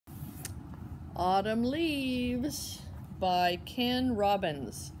Autumn Leaves by Ken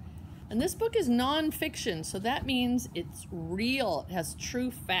Robbins. And this book is non-fiction, so that means it's real. It has true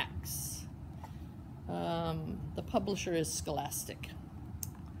facts. The publisher is Scholastic.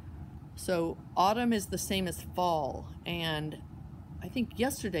 So autumn is the same as fall, and I think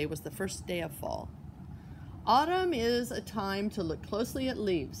yesterday was the first day of fall. Autumn is a time to look closely at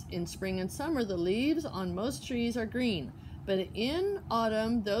leaves. In spring and summer, the leaves on most trees are green. But in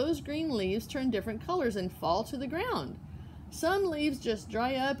autumn, those green leaves turn different colors and fall to the ground. Some leaves just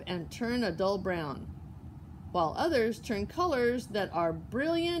dry up and turn a dull brown, while others turn colors that are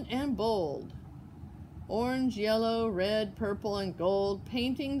brilliant and bold. Orange, yellow, red, purple, and gold,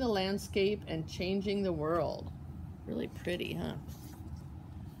 painting the landscape and changing the world. Really pretty, huh?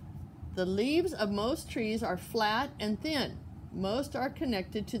 The leaves of most trees are flat and thin. Most are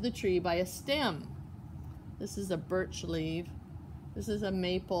connected to the tree by a stem. This is a birch leaf. This is a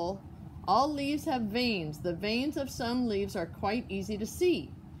maple. All leaves have veins. The veins of some leaves are quite easy to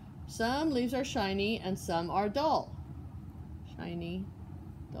see. Some leaves are shiny and some are dull. Shiny,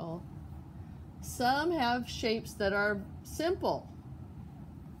 dull. Some have shapes that are simple.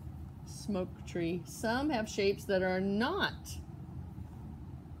 Smoke tree. Some have shapes that are not.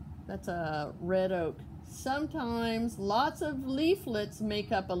 That's a red oak. Sometimes lots of leaflets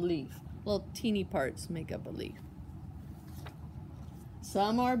make up a leaf. Little teeny parts make up a leaf.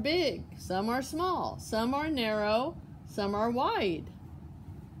 Some are big, some are small, some are narrow, some are wide.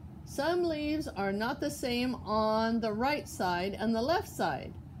 Some leaves are not the same on the right side and the left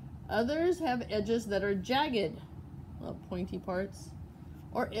side. Others have edges that are jagged, little pointy parts,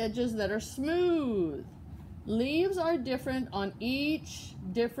 or edges that are smooth. Leaves are different on each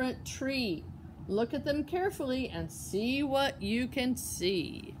different tree. Look at them carefully and see what you can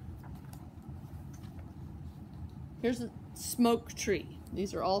see. Here's a smoke tree.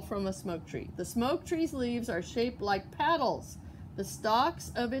 These are all from a smoke tree. The smoke tree's leaves are shaped like paddles. The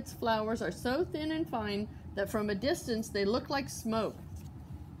stalks of its flowers are so thin and fine that from a distance they look like smoke.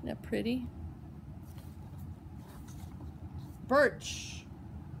 Isn't that pretty? Birch.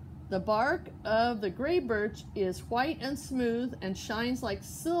 The bark of the gray birch is white and smooth and shines like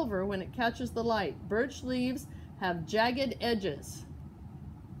silver when it catches the light. Birch leaves have jagged edges.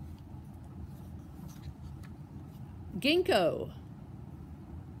 Ginkgo.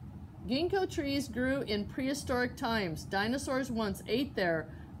 Ginkgo trees grew in prehistoric times. Dinosaurs once ate their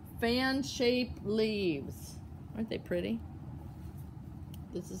fan-shaped leaves. Aren't they pretty?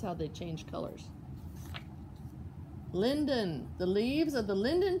 This is how they change colors. Linden. The leaves of the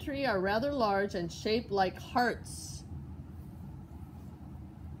linden tree are rather large and shaped like hearts.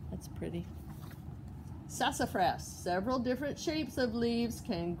 That's pretty. Sassafras. Several different shapes of leaves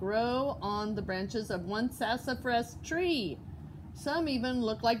can grow on the branches of one sassafras tree. Some even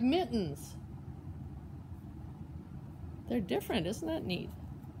look like mittens. They're different, isn't that neat?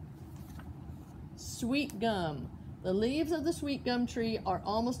 Sweet gum. The leaves of the sweet gum tree are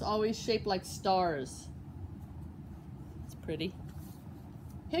almost always shaped like stars. It's pretty.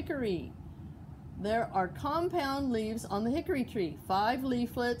 Hickory. There are compound leaves on the hickory tree. 5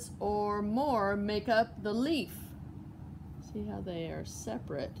 leaflets or more make up the leaf. See how they are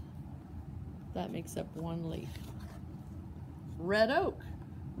separate? That makes up one leaf. Red oak.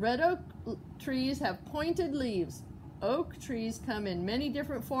 Red oak trees have pointed leaves. Oak trees come in many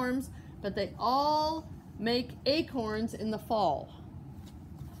different forms, but they all make acorns in the fall.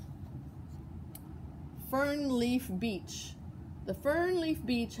 Fern leaf beech. The fern leaf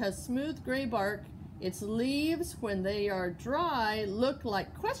beech has smooth gray bark. Its leaves, when they are dry, look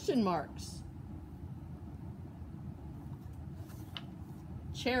like question marks.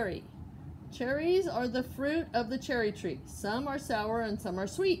 Cherry. Cherries are the fruit of the cherry tree. Some are sour and some are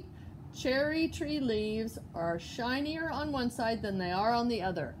sweet. Cherry tree leaves are shinier on one side than they are on the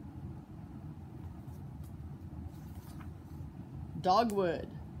other. Dogwood.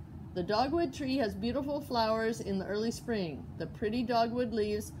 The dogwood tree has beautiful flowers in the early spring. The pretty dogwood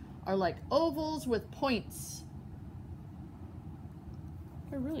leaves are like ovals with points.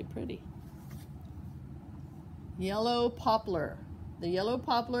 They're really pretty. Yellow poplar. The yellow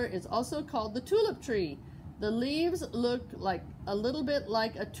poplar is also called the tulip tree. The leaves look like a little bit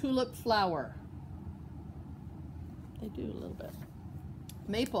like a tulip flower. They do a little bit.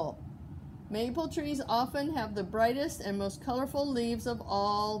 Maple. Maple trees often have the brightest and most colorful leaves of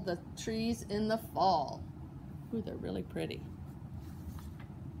all the trees in the fall. Ooh, they're really pretty.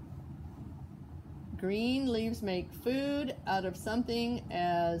 Green leaves make food out of something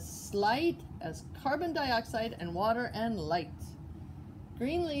as slight as carbon dioxide and water and light.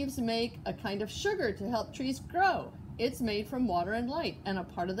 Green leaves make a kind of sugar to help trees grow. It's made from water and light and a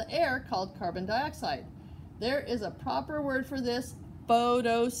part of the air called carbon dioxide. There is a proper word for this: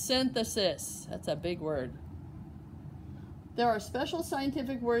 photosynthesis. That's a big word. There are special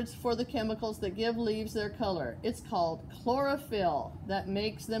scientific words for the chemicals that give leaves their color. It's called chlorophyll, that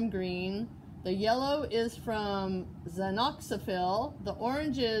makes them green. The yellow is from xanoxyphil. The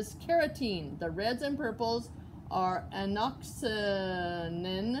orange is carotene. The reds and purples are anoxanin.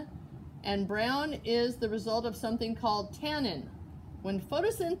 And brown is the result of something called tannin. When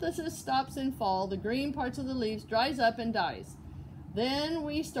photosynthesis stops in fall, the green parts of the leaves dries up and dies. Then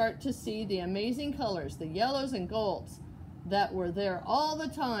we start to see the amazing colors, the yellows and golds, that were there all the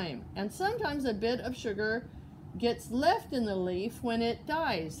time. And sometimes a bit of sugar gets left in the leaf when it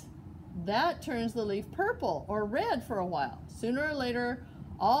dies. That turns the leaf purple or red for a while. Sooner or later,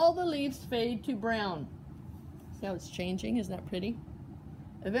 all the leaves fade to brown. See how it's changing? Isn't that pretty?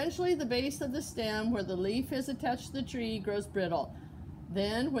 Eventually, the base of the stem where the leaf is attached to the tree grows brittle.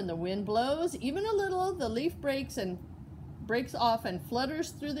 Then, when the wind blows, even a little, the leaf breaks off and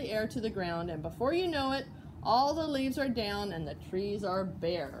flutters through the air to the ground. And before you know it, all the leaves are down and the trees are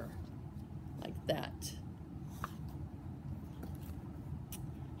bare. Like that.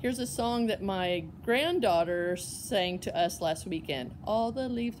 Here's a song that my granddaughter sang to us last weekend. All the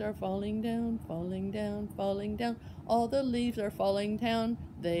leaves are falling down, falling down, falling down. All the leaves are falling down.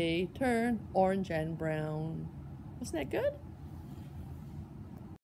 They turn orange and brown. Wasn't that good?